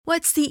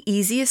What's the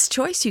easiest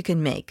choice you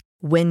can make?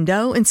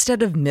 Window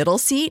instead of middle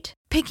seat?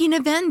 Picking a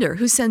vendor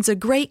who sends a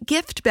great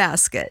gift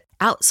basket?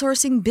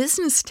 Outsourcing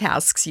business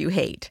tasks you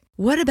hate?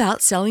 What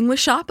about selling with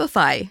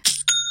Shopify?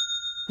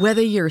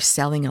 Whether you're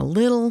selling a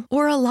little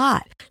or a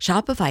lot,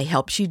 Shopify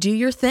helps you do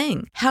your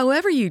thing,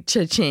 however you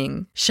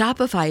cha-ching.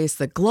 Shopify is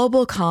the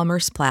global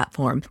commerce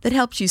platform that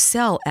helps you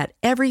sell at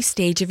every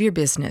stage of your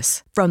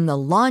business. From the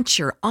launch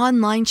your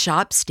online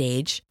shop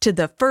stage to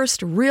the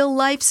first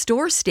real-life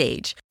store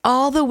stage,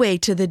 all the way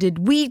to the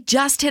did we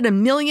just hit a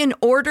million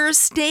orders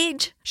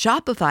stage.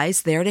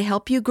 Shopify's there to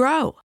help you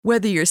grow.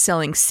 Whether you're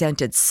selling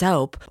scented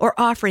soap or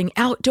offering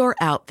outdoor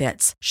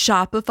outfits,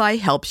 Shopify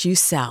helps you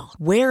sell.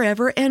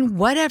 Wherever and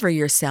whatever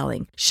you're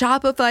selling,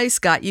 Shopify's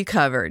got you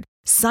covered.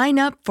 Sign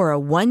up for a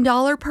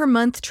 $1 per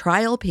month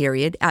trial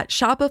period at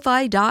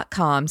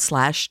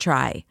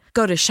shopify.com/try.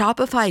 Go to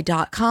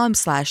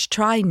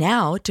shopify.com/try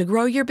now to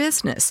grow your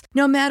business,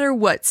 no matter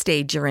what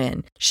stage you're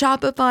in.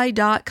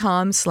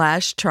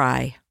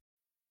 Shopify.com/try.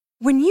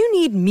 When you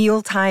need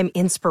mealtime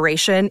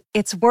inspiration,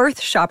 it's worth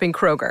shopping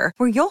Kroger,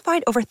 where you'll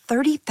find over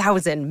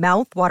 30,000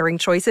 mouth-watering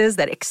choices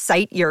that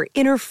excite your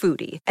inner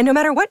foodie. And no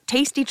matter what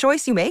tasty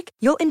choice you make,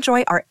 you'll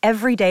enjoy our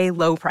everyday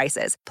low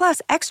prices,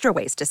 plus extra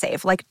ways to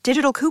save, like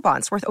digital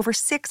coupons worth over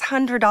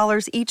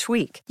 $600 each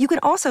week. You can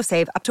also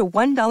save up to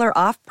 $1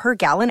 off per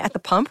gallon at the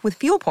pump with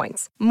fuel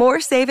points.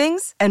 More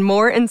savings and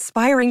more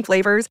inspiring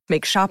flavors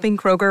make shopping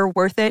Kroger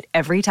worth it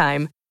every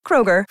time.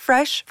 Kroger,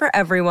 fresh for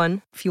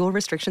everyone. Fuel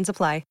restrictions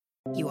apply.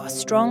 You are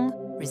strong,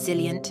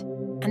 resilient,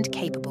 and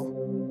capable.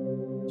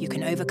 You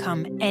can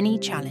overcome any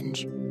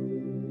challenge.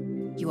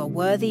 You are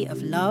worthy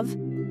of love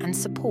and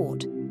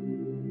support.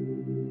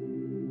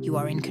 You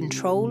are in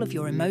control of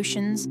your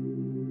emotions.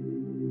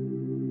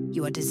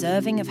 You are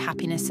deserving of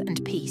happiness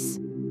and peace.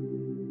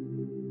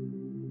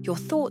 Your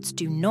thoughts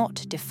do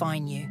not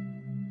define you.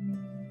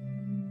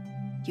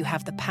 You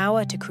have the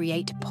power to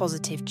create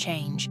positive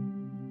change.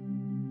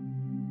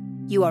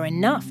 You are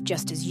enough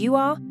just as you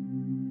are.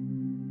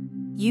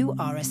 You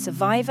are a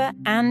survivor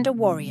and a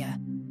warrior.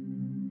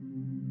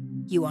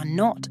 You are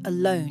not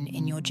alone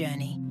in your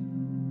journey.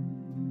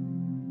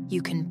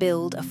 You can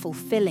build a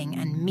fulfilling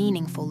and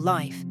meaningful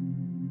life.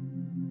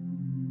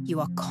 You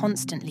are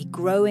constantly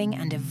growing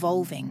and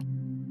evolving.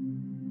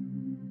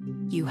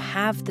 You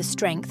have the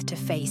strength to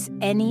face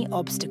any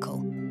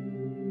obstacle.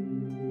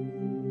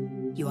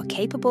 You are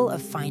capable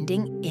of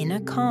finding inner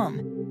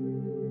calm.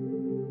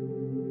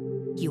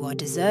 You are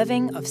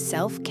deserving of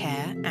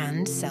self-care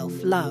and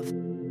self-love.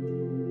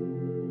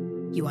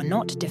 You are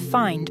not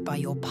defined by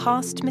your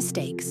past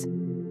mistakes.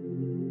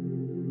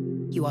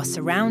 You are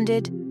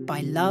surrounded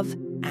by love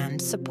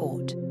and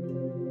support.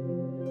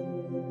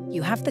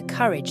 You have the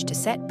courage to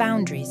set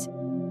boundaries.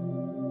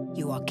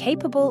 You are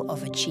capable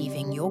of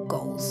achieving your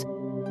goals.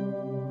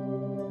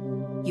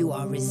 You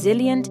are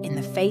resilient in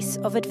the face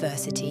of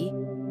adversity.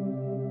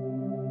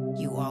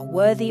 You are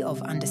worthy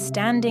of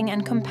understanding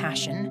and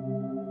compassion.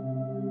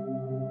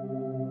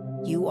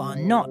 You are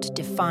not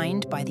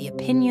defined by the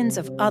opinions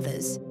of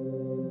others.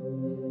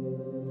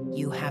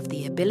 You have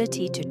the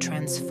ability to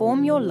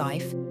transform your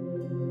life.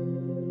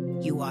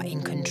 You are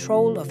in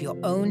control of your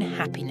own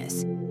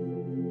happiness.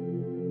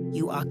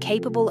 You are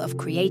capable of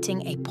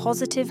creating a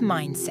positive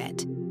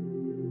mindset.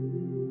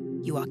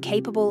 You are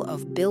capable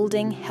of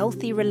building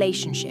healthy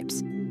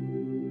relationships.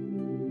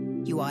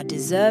 You are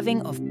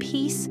deserving of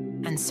peace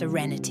and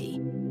serenity.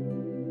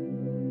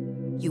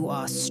 You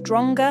are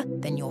stronger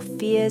than your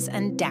fears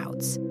and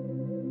doubts.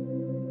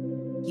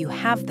 You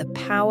have the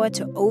power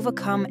to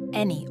overcome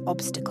any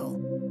obstacle.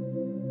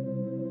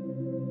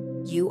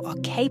 You are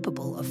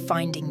capable of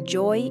finding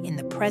joy in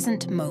the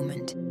present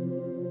moment.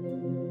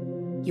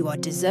 You are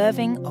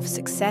deserving of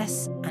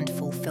success and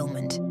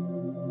fulfillment.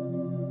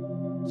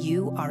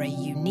 You are a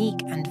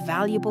unique and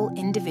valuable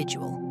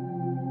individual.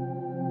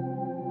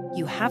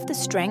 You have the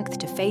strength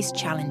to face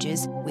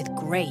challenges with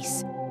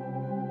grace.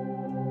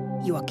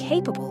 You are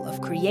capable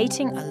of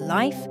creating a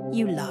life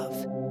you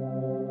love.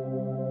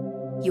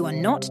 You are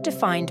not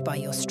defined by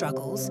your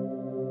struggles.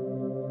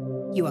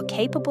 You are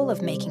capable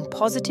of making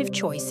positive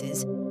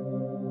choices.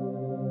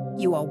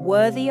 You are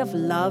worthy of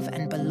love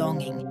and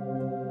belonging.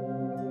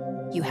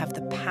 You have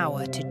the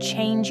power to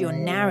change your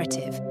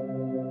narrative.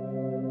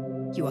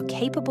 You are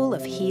capable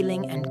of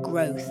healing and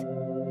growth.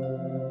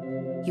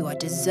 You are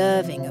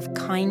deserving of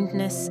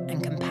kindness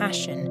and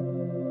compassion.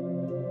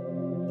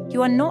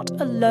 You are not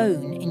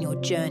alone in your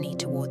journey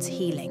towards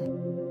healing.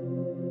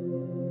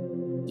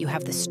 You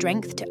have the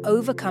strength to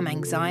overcome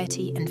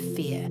anxiety and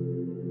fear.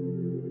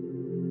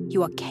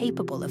 You are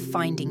capable of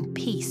finding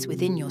peace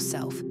within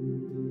yourself.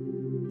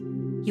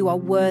 You are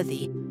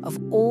worthy of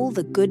all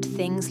the good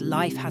things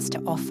life has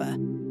to offer.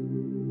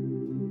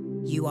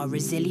 You are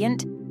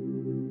resilient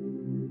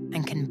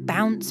and can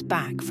bounce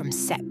back from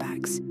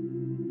setbacks.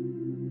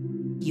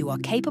 You are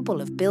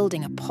capable of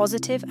building a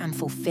positive and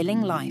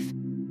fulfilling life.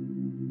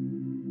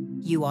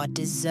 You are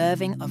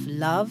deserving of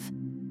love,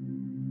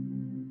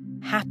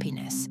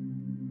 happiness,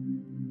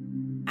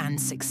 and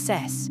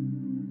success.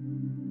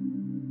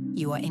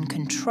 You are in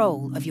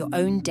control of your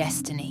own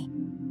destiny.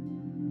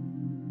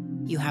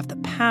 You have the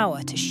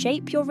power to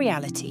shape your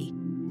reality.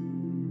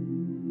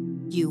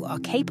 You are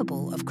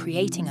capable of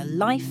creating a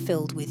life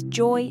filled with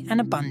joy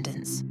and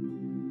abundance.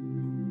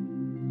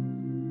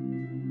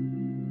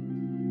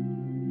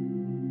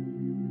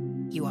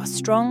 You are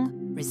strong,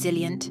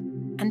 resilient,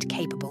 and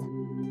capable.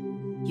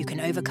 You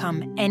can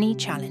overcome any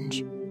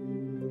challenge.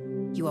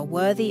 You are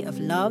worthy of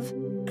love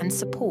and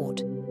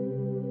support.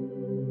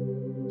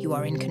 You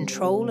are in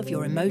control of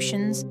your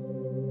emotions.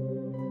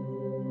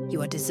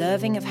 You are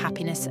deserving of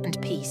happiness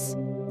and peace.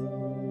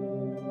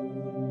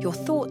 Your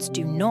thoughts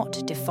do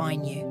not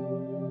define you.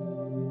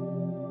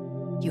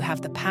 You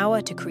have the power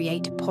to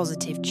create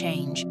positive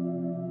change.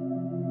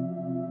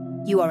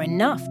 You are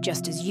enough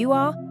just as you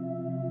are.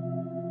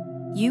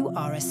 You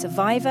are a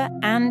survivor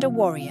and a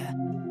warrior.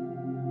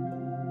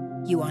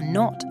 You are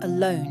not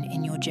alone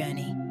in your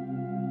journey.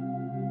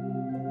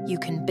 You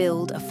can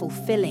build a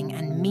fulfilling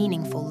and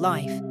meaningful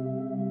life.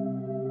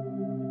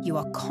 You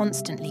are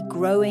constantly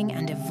growing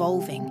and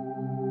evolving.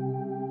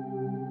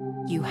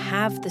 You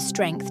have the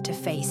strength to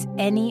face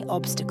any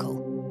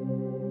obstacle.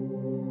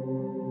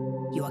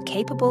 You are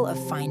capable of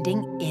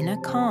finding inner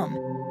calm.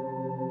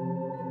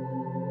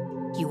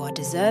 You are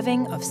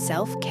deserving of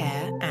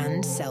self-care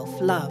and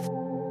self-love.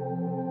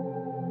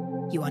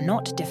 You are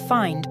not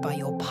defined by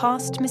your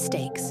past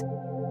mistakes.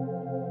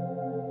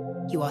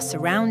 You are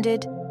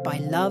surrounded by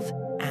love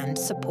and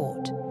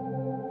support.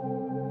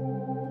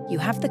 You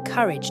have the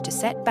courage to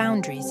set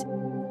boundaries.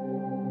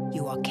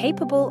 You are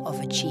capable of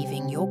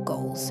achieving your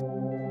goals.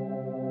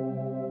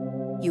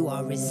 You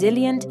are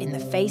resilient in the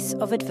face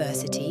of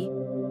adversity.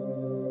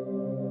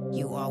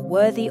 You are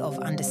worthy of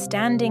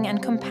understanding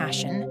and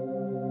compassion.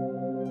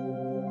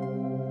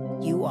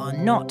 You are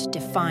not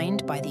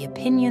defined by the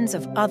opinions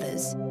of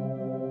others.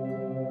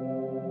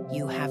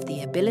 You have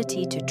the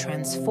ability to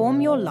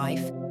transform your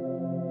life.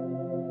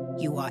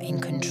 You are in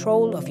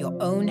control of your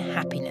own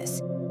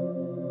happiness.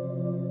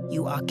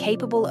 You are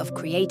capable of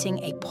creating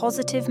a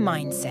positive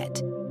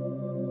mindset.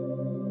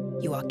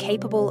 You are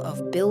capable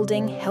of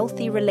building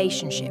healthy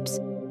relationships.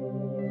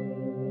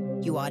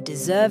 You are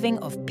deserving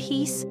of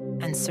peace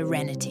and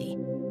serenity.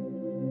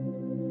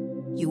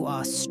 You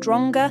are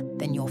stronger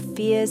than your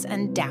fears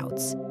and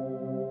doubts.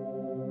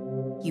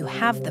 You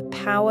have the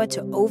power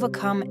to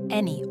overcome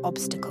any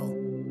obstacle.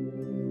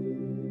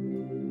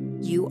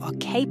 You are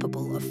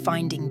capable of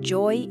finding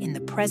joy in the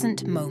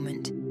present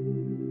moment.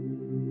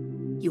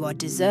 You are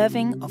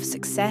deserving of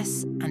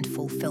success and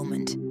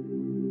fulfillment.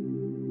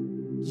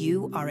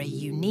 You are a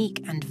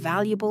unique and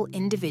valuable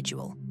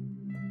individual.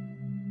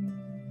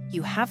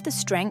 You have the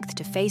strength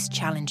to face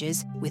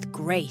challenges with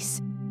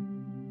grace.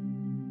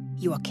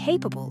 You are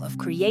capable of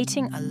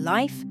creating a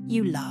life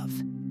you love.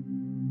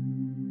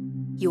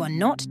 You are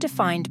not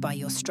defined by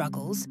your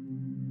struggles.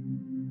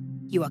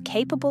 You are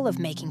capable of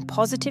making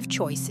positive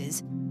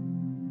choices.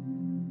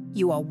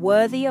 You are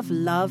worthy of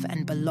love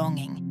and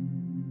belonging.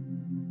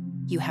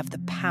 You have the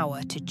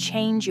power to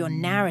change your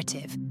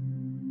narrative.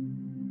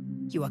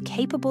 You are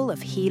capable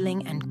of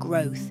healing and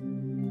growth.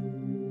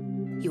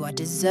 You are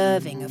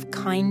deserving of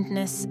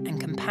kindness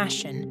and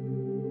compassion.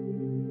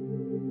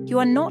 You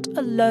are not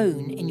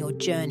alone in your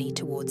journey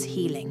towards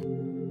healing.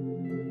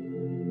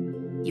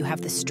 You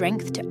have the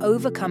strength to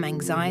overcome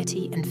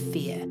anxiety and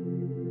fear.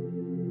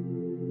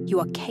 You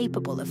are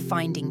capable of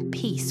finding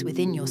peace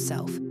within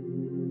yourself.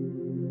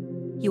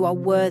 You are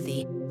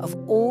worthy of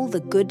all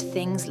the good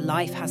things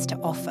life has to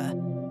offer.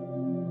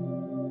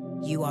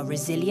 You are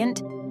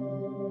resilient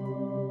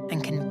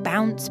and can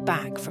bounce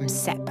back from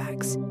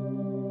setbacks.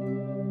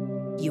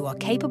 You are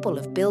capable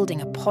of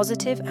building a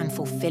positive and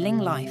fulfilling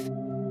life.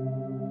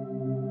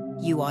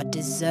 You are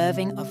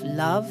deserving of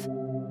love,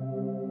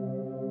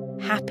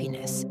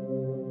 happiness,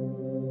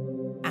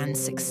 and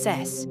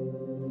success.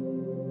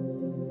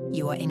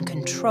 You are in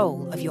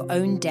control of your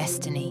own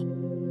destiny.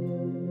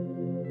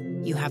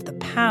 You have the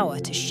power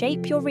to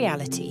shape your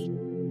reality.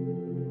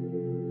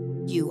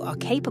 You are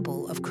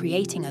capable of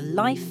creating a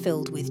life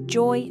filled with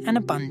joy and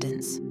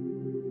abundance.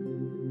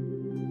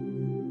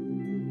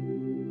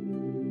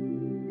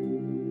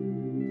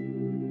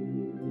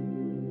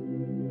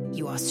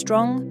 You are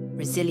strong,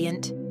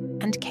 resilient,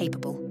 and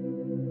capable.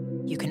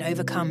 You can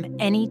overcome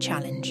any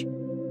challenge.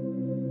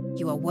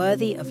 You are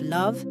worthy of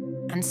love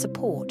and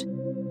support.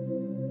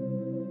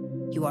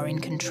 You are in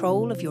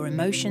control of your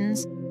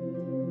emotions.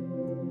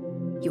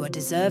 You are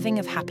deserving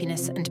of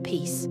happiness and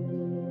peace.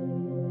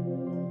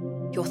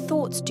 Your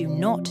thoughts do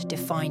not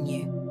define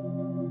you.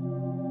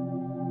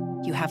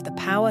 You have the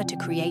power to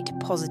create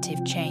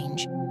positive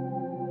change.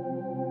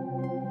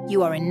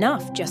 You are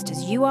enough just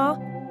as you are.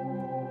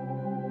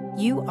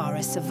 You are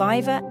a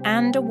survivor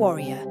and a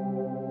warrior.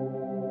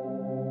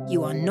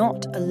 You are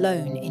not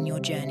alone in your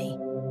journey.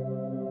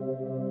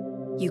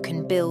 You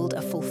can build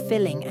a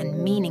fulfilling and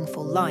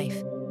meaningful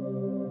life.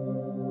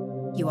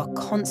 You are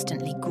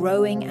constantly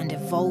growing and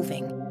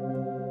evolving.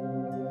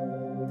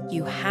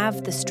 You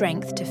have the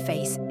strength to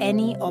face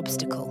any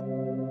obstacle.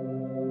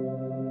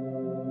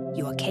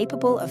 You are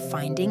capable of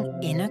finding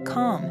inner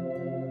calm.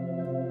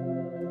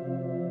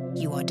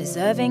 You are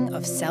deserving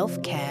of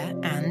self-care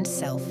and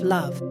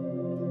self-love.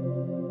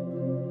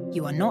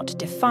 You are not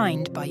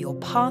defined by your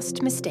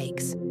past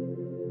mistakes.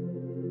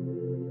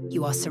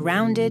 You are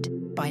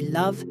surrounded by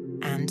love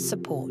and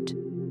support.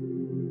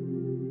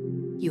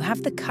 You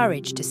have the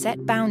courage to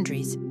set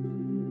boundaries.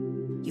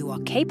 You are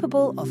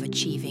capable of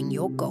achieving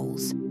your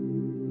goals.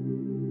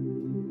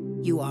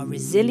 You are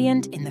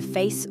resilient in the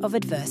face of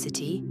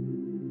adversity.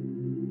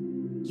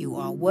 You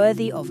are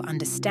worthy of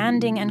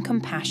understanding and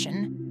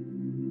compassion.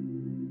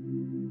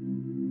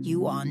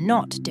 You are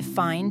not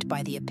defined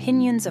by the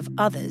opinions of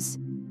others.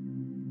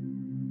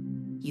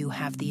 You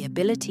have the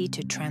ability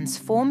to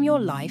transform your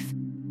life.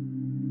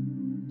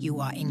 You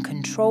are in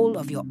control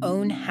of your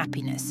own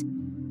happiness.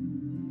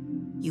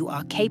 You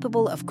are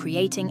capable of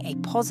creating a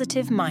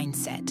positive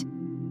mindset.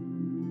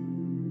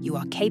 You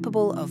are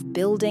capable of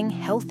building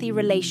healthy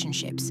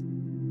relationships.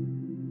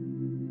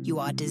 You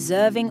are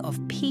deserving of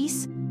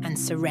peace and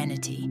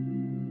serenity.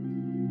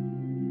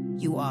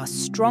 You are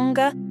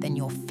stronger than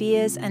your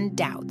fears and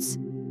doubts.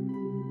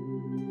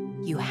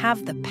 You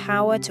have the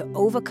power to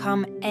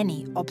overcome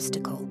any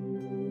obstacle.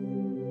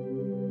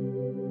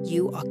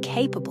 You are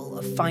capable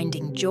of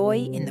finding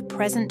joy in the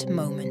present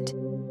moment.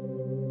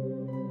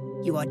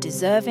 You are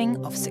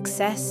deserving of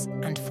success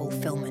and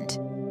fulfillment.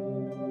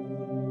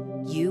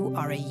 You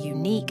are a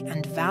unique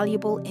and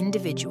valuable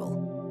individual.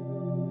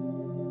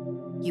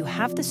 You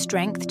have the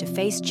strength to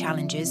face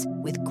challenges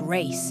with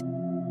grace.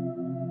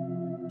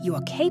 You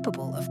are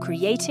capable of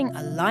creating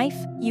a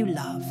life you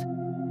love.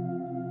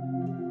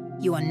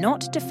 You are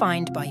not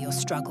defined by your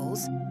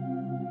struggles.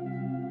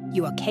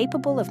 You are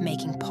capable of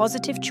making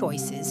positive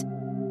choices.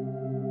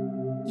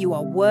 You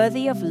are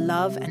worthy of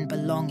love and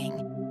belonging.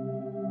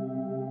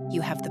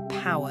 You have the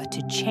power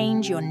to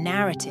change your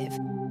narrative.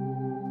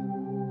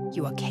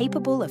 You are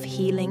capable of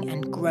healing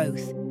and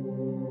growth.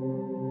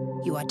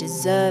 You are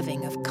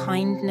deserving of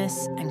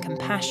kindness and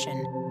compassion.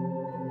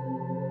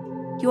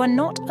 You are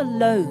not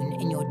alone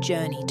in your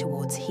journey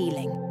towards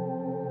healing.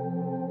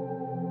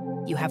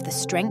 You have the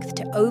strength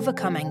to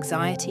overcome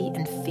anxiety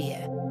and fear.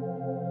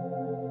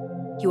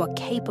 You are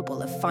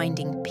capable of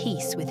finding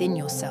peace within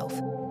yourself.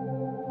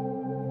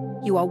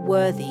 You are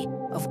worthy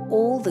of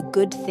all the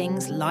good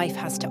things life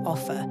has to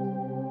offer.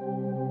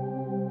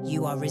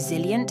 You are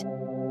resilient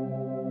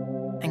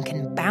and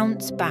can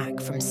bounce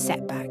back from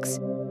setbacks.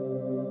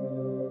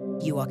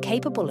 You are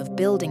capable of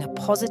building a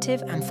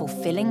positive and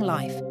fulfilling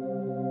life.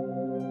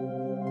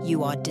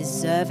 You are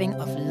deserving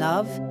of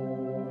love,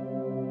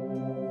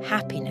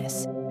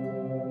 happiness,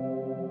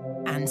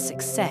 and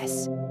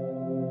success.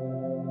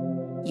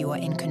 You are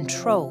in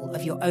control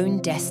of your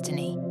own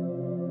destiny.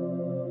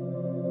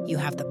 You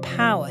have the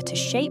power to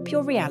shape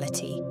your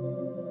reality.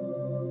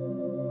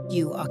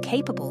 You are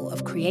capable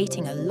of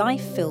creating a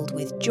life filled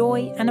with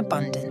joy and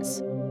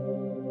abundance.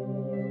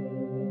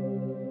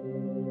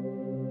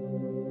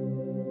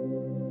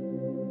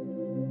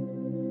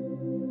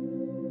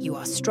 You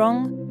are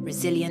strong,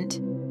 resilient,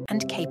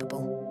 and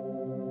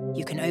capable.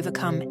 You can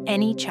overcome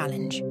any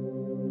challenge.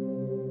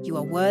 You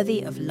are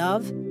worthy of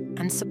love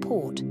and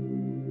support.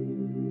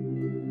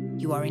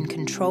 You are in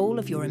control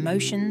of your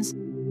emotions.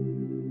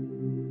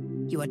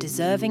 You are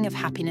deserving of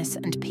happiness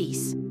and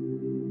peace.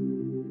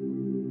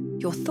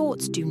 Your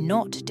thoughts do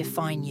not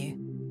define you.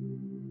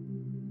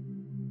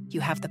 You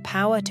have the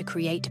power to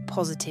create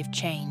positive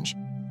change.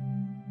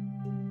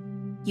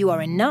 You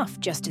are enough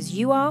just as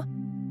you are.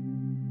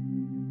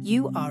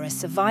 You are a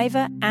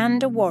survivor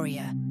and a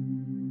warrior.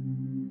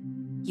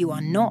 You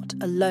are not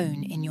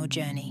alone in your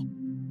journey.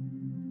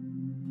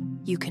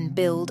 You can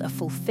build a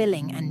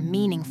fulfilling and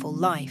meaningful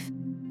life.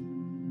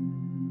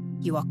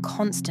 You are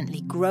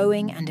constantly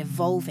growing and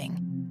evolving.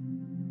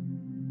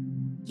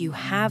 You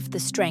have the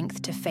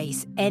strength to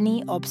face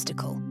any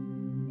obstacle.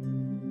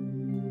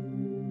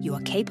 You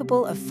are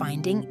capable of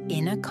finding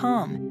inner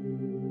calm.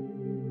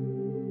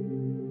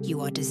 You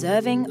are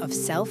deserving of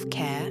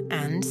self-care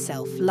and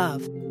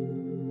self-love.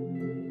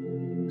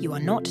 You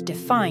are not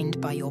defined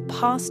by your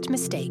past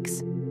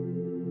mistakes.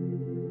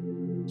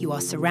 You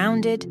are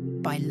surrounded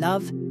by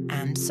love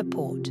and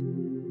support.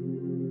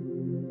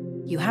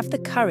 You have the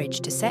courage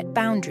to set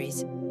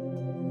boundaries.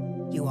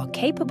 You are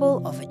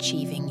capable of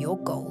achieving your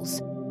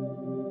goals.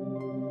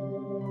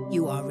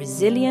 You are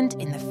resilient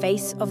in the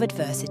face of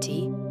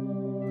adversity.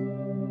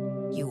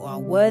 You are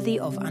worthy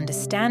of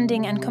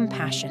understanding and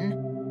compassion.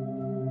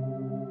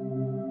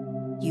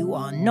 You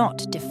are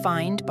not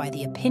defined by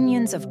the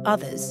opinions of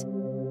others.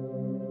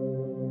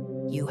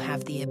 You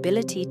have the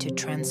ability to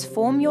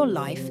transform your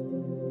life.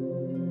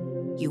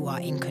 You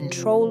are in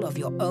control of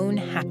your own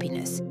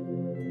happiness.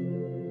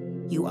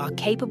 You are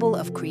capable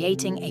of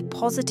creating a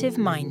positive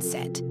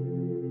mindset.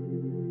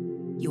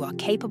 You are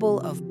capable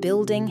of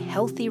building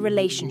healthy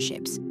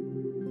relationships.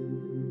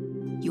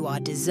 You are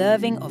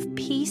deserving of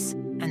peace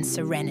and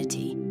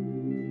serenity.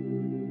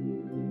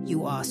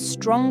 You are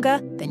stronger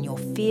than your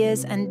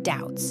fears and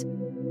doubts.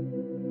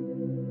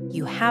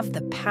 You have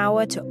the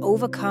power to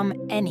overcome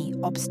any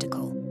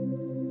obstacle.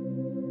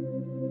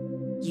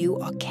 You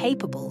are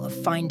capable of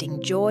finding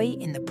joy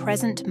in the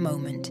present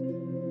moment.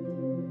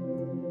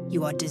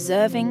 You are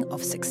deserving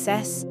of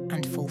success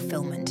and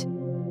fulfillment.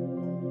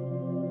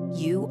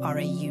 You are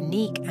a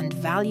unique and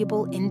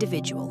valuable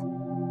individual.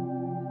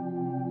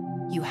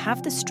 You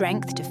have the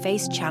strength to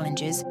face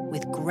challenges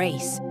with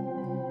grace.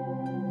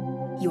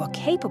 You are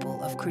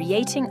capable of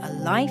creating a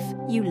life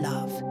you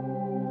love.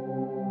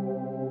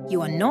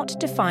 You are not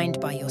defined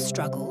by your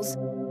struggles.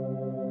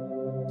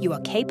 You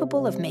are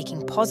capable of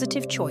making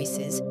positive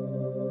choices.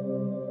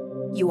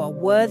 You are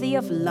worthy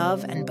of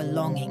love and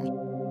belonging.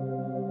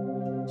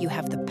 You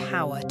have the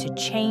power to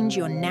change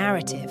your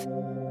narrative.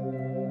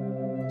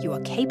 You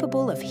are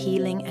capable of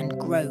healing and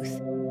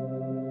growth.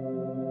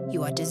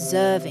 You are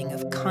deserving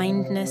of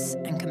kindness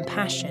and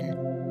compassion.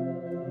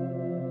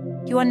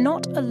 You are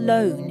not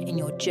alone in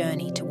your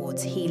journey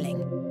towards healing.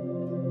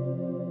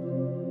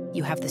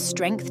 You have the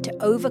strength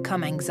to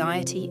overcome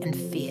anxiety and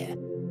fear.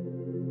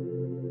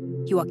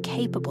 You are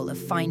capable of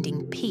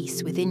finding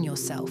peace within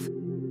yourself.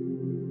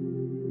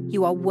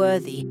 You are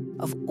worthy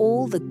of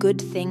all the good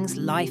things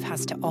life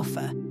has to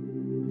offer.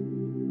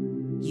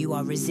 You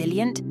are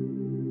resilient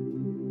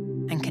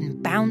and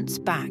can bounce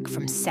back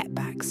from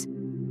setbacks.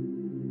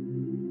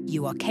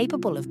 You are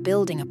capable of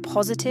building a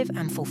positive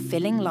and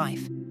fulfilling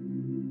life.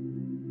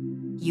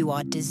 You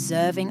are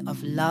deserving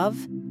of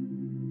love,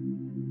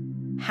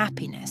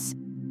 happiness,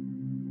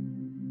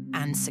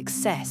 and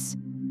success.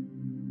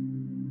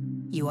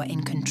 You are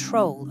in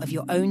control of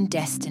your own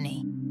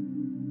destiny.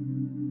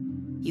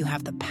 You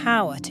have the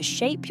power to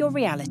shape your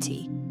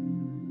reality.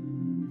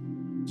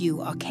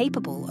 You are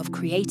capable of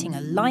creating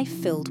a life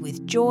filled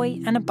with joy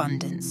and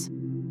abundance.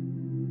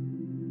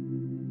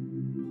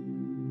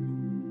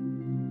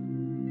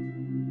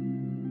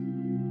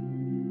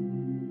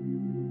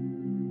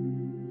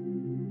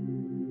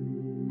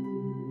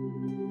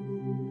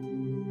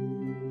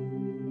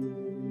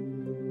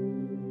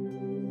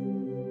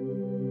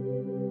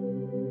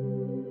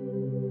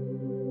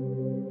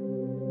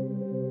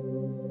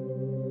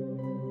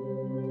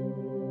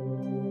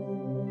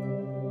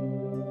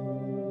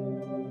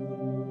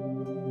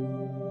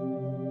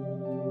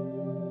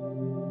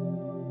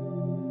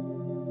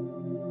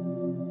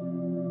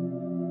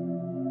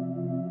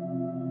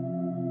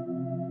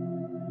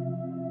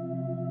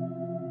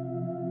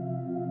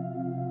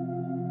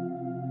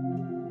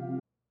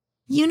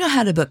 You know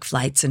how to book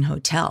flights and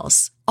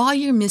hotels. All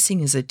you're missing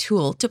is a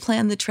tool to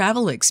plan the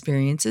travel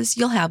experiences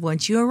you'll have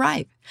once you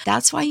arrive.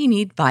 That's why you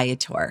need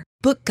Viator.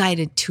 Book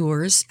guided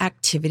tours,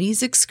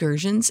 activities,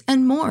 excursions,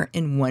 and more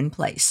in one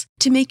place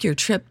to make your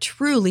trip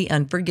truly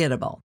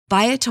unforgettable.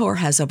 Viator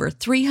has over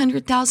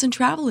 300,000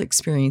 travel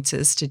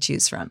experiences to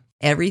choose from.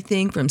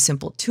 Everything from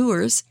simple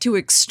tours to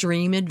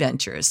extreme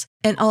adventures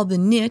and all the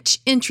niche,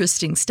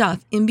 interesting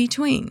stuff in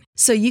between.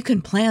 So you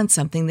can plan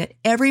something that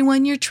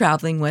everyone you're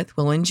traveling with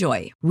will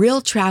enjoy. Real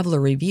traveler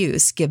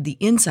reviews give the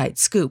inside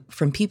scoop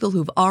from people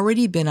who've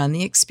already been on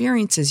the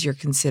experiences you're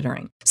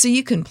considering. So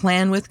you can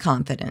plan with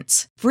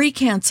confidence. Free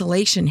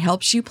cancellation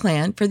helps you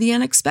plan for the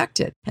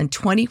unexpected. And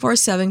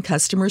 24/7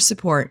 customer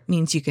support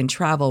means you can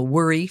travel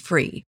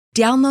worry-free.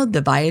 Download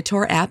the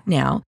Viator app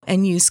now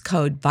and use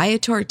code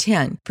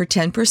Viator10 for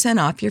 10%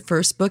 off your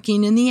first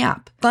booking in the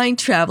app. Find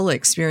travel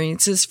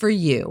experiences for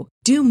you.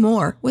 Do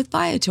more with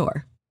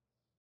Viator.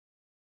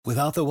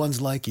 Without the ones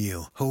like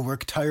you, who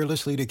work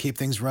tirelessly to keep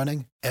things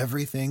running,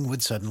 everything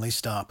would suddenly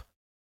stop.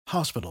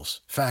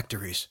 Hospitals,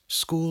 factories,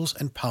 schools,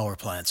 and power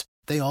plants,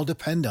 they all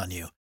depend on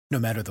you. No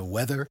matter the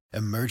weather,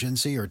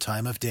 emergency, or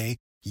time of day,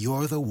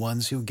 you're the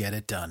ones who get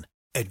it done.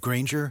 At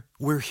Grainger,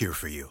 we're here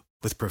for you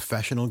with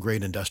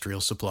professional-grade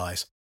industrial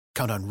supplies.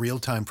 Count on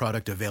real-time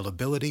product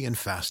availability and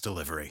fast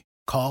delivery.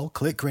 Call,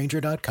 click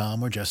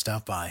Grainger.com, or just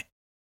stop by.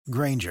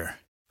 Grainger,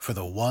 for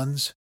the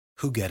ones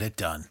who get it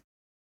done.